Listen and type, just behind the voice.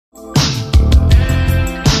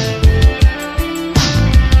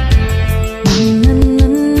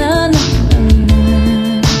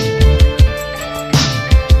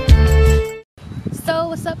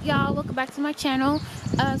channel.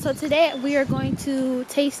 So today we are going to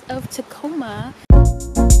taste of Tacoma.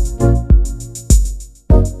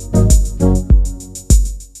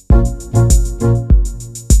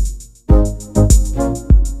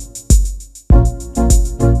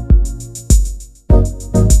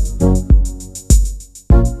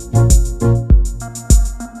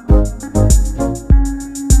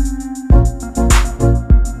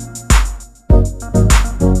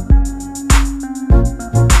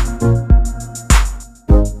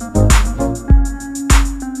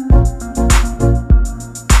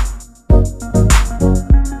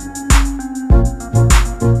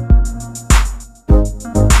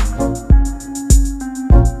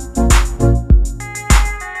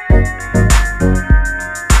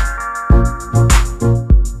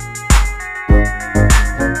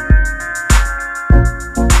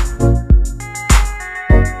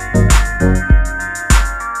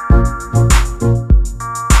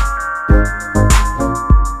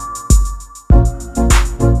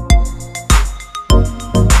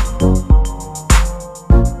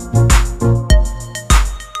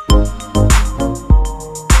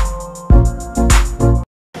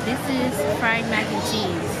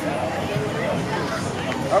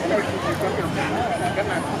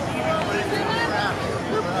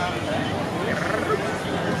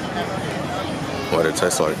 What it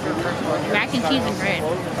tastes like? Mac and cheese and bread.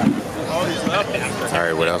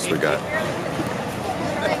 Alright, what else we got?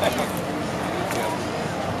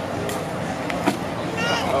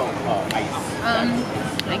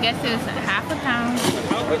 I guess it was half a pound,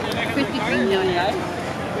 Krispy Kreme donut.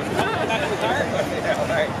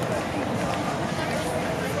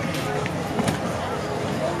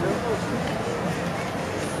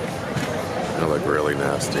 They look really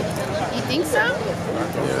nasty. You think so?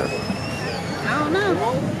 Yeah. I don't know.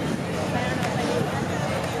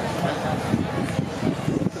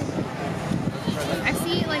 I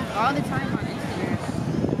see it like all the time on Instagram.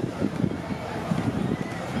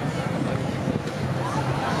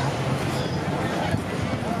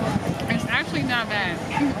 It's actually not bad.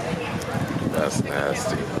 That's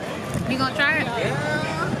nasty. You gonna try it?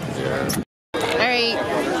 Yeah. Alright.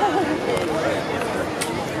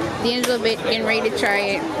 D'Angelo getting ready to try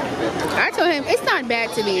it. I told him it's not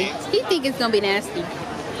bad to me. He think it's gonna be nasty.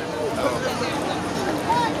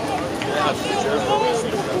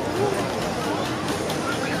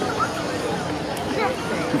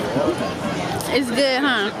 It's good,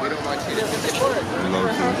 huh?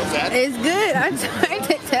 It's good. I'm trying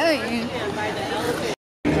to tell you.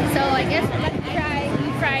 So I guess we're about to try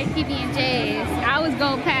fried PB&J's. I was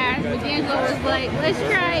going past, but D'Angelo was like, let's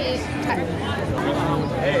try it.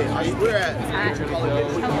 Hey, we're at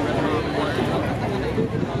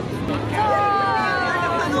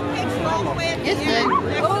It's good.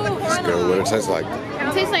 It's good. What it tastes like?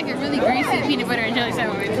 It tastes like a really greasy peanut butter and jelly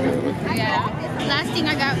sandwich. Yeah. Last thing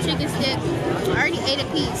I got, chicken stick. I already ate a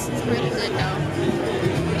piece. It's really good though.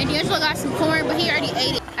 And D'Angelo got some corn, but he already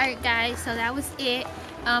ate it. Alright guys, so that was it.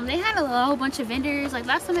 They had a whole bunch of vendors. Like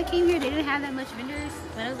last time I came here, they didn't have that much vendors.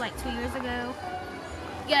 But it was like 2 years ago.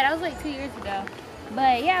 Yeah, that was like 2 years ago.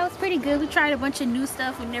 But yeah, it was pretty good. We tried a bunch of new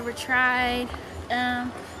stuff we never tried.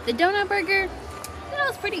 The donut burger, you know,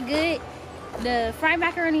 it's pretty good. The fried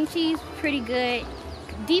macaroni and cheese, pretty good.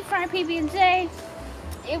 Deep fried PB&J,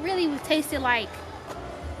 it really tastes like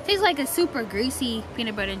a super greasy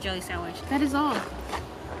peanut butter and jelly sandwich. That is all.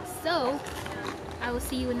 So I will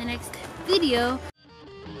see you in the next video.